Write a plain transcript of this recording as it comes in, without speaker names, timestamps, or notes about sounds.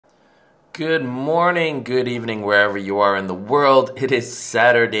Good morning, good evening, wherever you are in the world. It is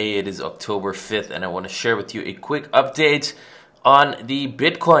Saturday, it is October 5th, and I want to share with you a quick update on the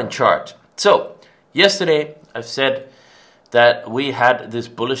Bitcoin chart. So, yesterday I've said that we had this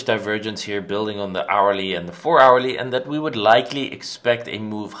bullish divergence here building on the hourly and the 4-hourly, and that we would likely expect a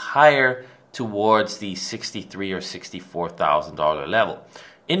move higher towards the $63,000 or $64,000 level.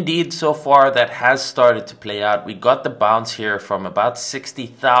 Indeed, so far that has started to play out. We got the bounce here from about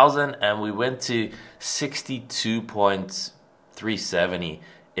 60,000 and we went to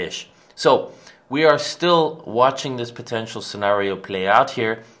 62.370-ish. So we are still watching this potential scenario play out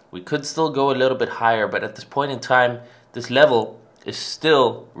here. We could still go a little bit higher, but at this point in time, this level is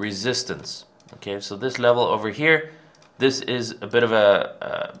still resistance. Okay, so this level over here, this is a bit of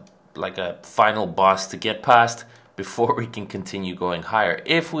like a final boss to get past before we can continue going higher.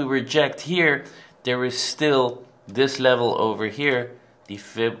 If we reject here, there is still this level over here, the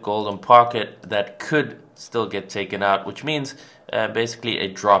fib golden pocket, that could still get taken out, which means basically a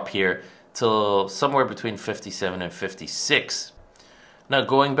drop here till somewhere between 57 and 56. Now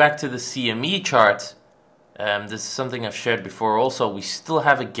going back to the CME chart, this is something I've shared before also, we still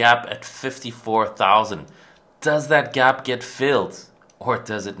have a gap at 54,000. Does that gap get filled or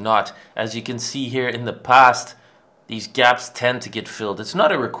does it not? As you can see here in the past, these gaps tend to get filled. It's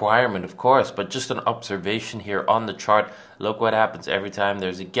not a requirement, of course, but just an observation here on the chart. Look what happens every time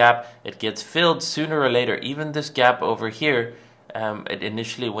there's a gap. It gets filled sooner or later. Even this gap over here, it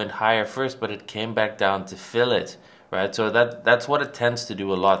initially went higher first, but it came back down to fill it, right? So that's what it tends to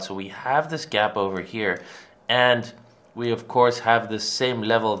do a lot. So we have this gap over here, and we, of course, have this same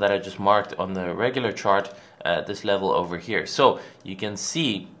level that I just marked on the regular chart, this level over here. So you can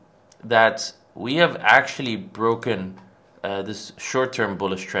see that we have actually broken this short-term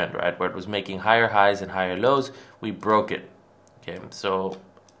bullish trend, right, where it was making higher highs and higher lows. We broke it. Okay, so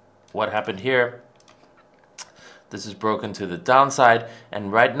what happened here? This is broken to the downside,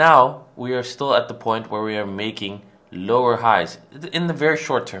 and right now we are still at the point where we are making lower highs in the very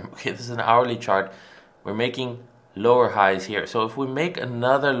short term. Okay, this is an hourly chart. We're making lower highs here. So if we make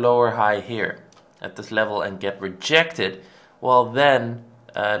another lower high here at this level and get rejected, well then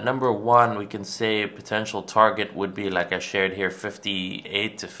number one, we can say a potential target would be, like I shared here,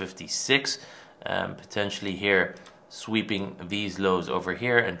 58 to 56, potentially here sweeping these lows over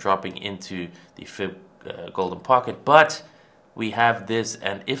here and dropping into the fib golden pocket. But we have this,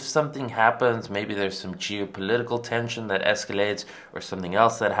 and if something happens, maybe there's some geopolitical tension that escalates or something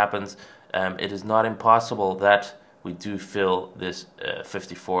else that happens, it is not impossible that we do fill this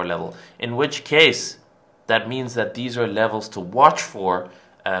 54 level, in which case that means that these are levels to watch for.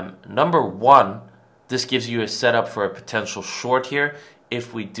 Number one, this gives you a setup for a potential short here.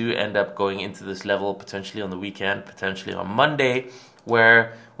 If we do end up going into this level, potentially on the weekend, potentially on Monday,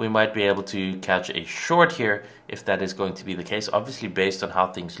 where we might be able to catch a short here, if that is going to be the case, obviously based on how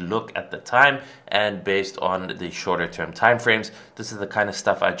things look at the time and based on the shorter term time frames. This is the kind of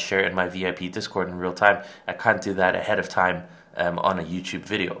stuff I'd share in my VIP Discord in real time. I can't do that ahead of time on a YouTube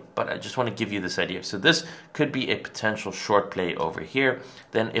video, but I just want to give you this idea. So this could be a potential short play over here.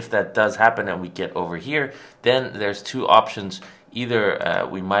 Then if that does happen and we get over here, then there's two options. Either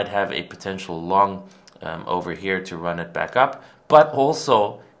we might have a potential long over here to run it back up, but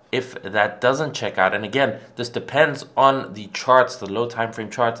also if that doesn't check out, and again, this depends on the charts, the low time frame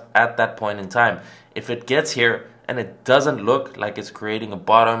charts at that point in time. If it gets here and it doesn't look like it's creating a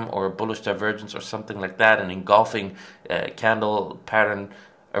bottom or a bullish divergence or something like that, an engulfing candle pattern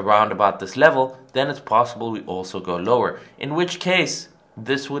around about this level, then it's possible we also go lower. In which case,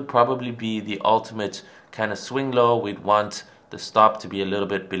 this would probably be the ultimate kind of swing low. We'd want the stop to be a little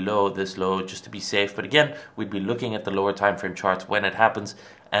bit below this low just to be safe. But again, we'd be looking at the lower time frame charts when it happens,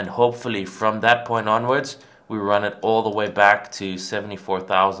 and hopefully from that point onwards, we run it all the way back to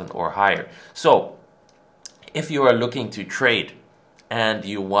 74,000 or higher. So if you are looking to trade and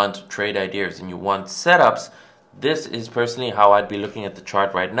you want trade ideas and you want setups, this is personally how I'd be looking at the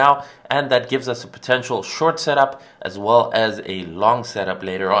chart right now, and that gives us a potential short setup as well as a long setup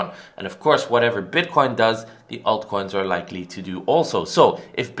later on. And of course, whatever Bitcoin does, the altcoins are likely to do also. So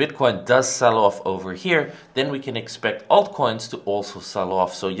if Bitcoin does sell off over here, then we can expect altcoins to also sell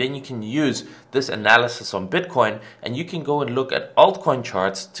off. So then you can use this analysis on Bitcoin and you can go and look at altcoin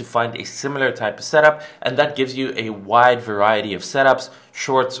charts to find a similar type of setup, and that gives you a wide variety of setups,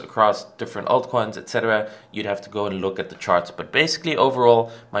 shorts across different altcoins, etc. You'd have to go and look at the charts, but basically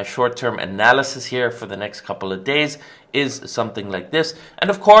overall my short-term analysis here for the next couple of days is something like this. And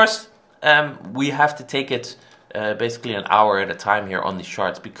of course we have to take it basically an hour at a time here on these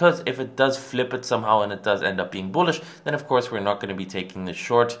charts, because if it does flip it somehow and it does end up being bullish, then of course we're not going to be taking the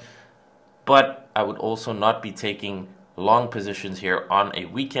short but I would also not be taking long positions here on a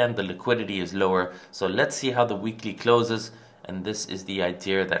weekend. The liquidity is lower, so let's see how the weekly closes, and this is the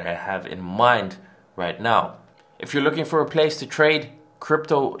idea that I have in mind right now. If you're looking for a place to trade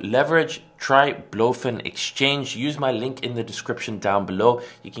crypto leverage, try Blofin Exchange. Use my link in the description down below.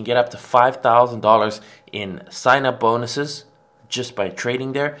 You can get up to $5,000 in sign-up bonuses just by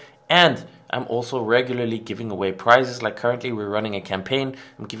trading there, and I'm also regularly giving away prizes. Like currently we're running a campaign.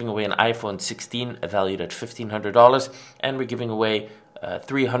 I'm giving away an iPhone 16 valued at $1,500, and we're giving away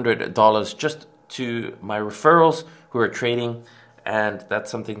 $300 just to my referrals who are trading, and that's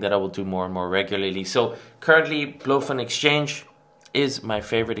something that I will do more and more regularly. So currently Blofin Exchange is my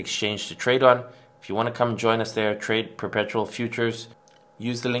favorite exchange to trade on. If you want to come join us there, trade perpetual futures,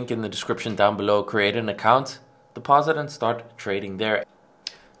 use the link in the description down below, create an account, deposit, and start trading there.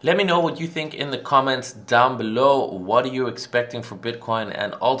 Let me know what you think in the comments down below. What are you expecting for Bitcoin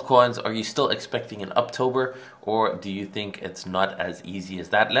and altcoins? Are you still expecting an October, or do you think it's not as easy as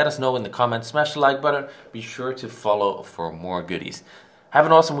that? Let us know in the comments. Smash the like button. Be sure to follow for more goodies. Have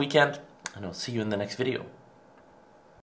an awesome weekend, and I'll see you in the next video.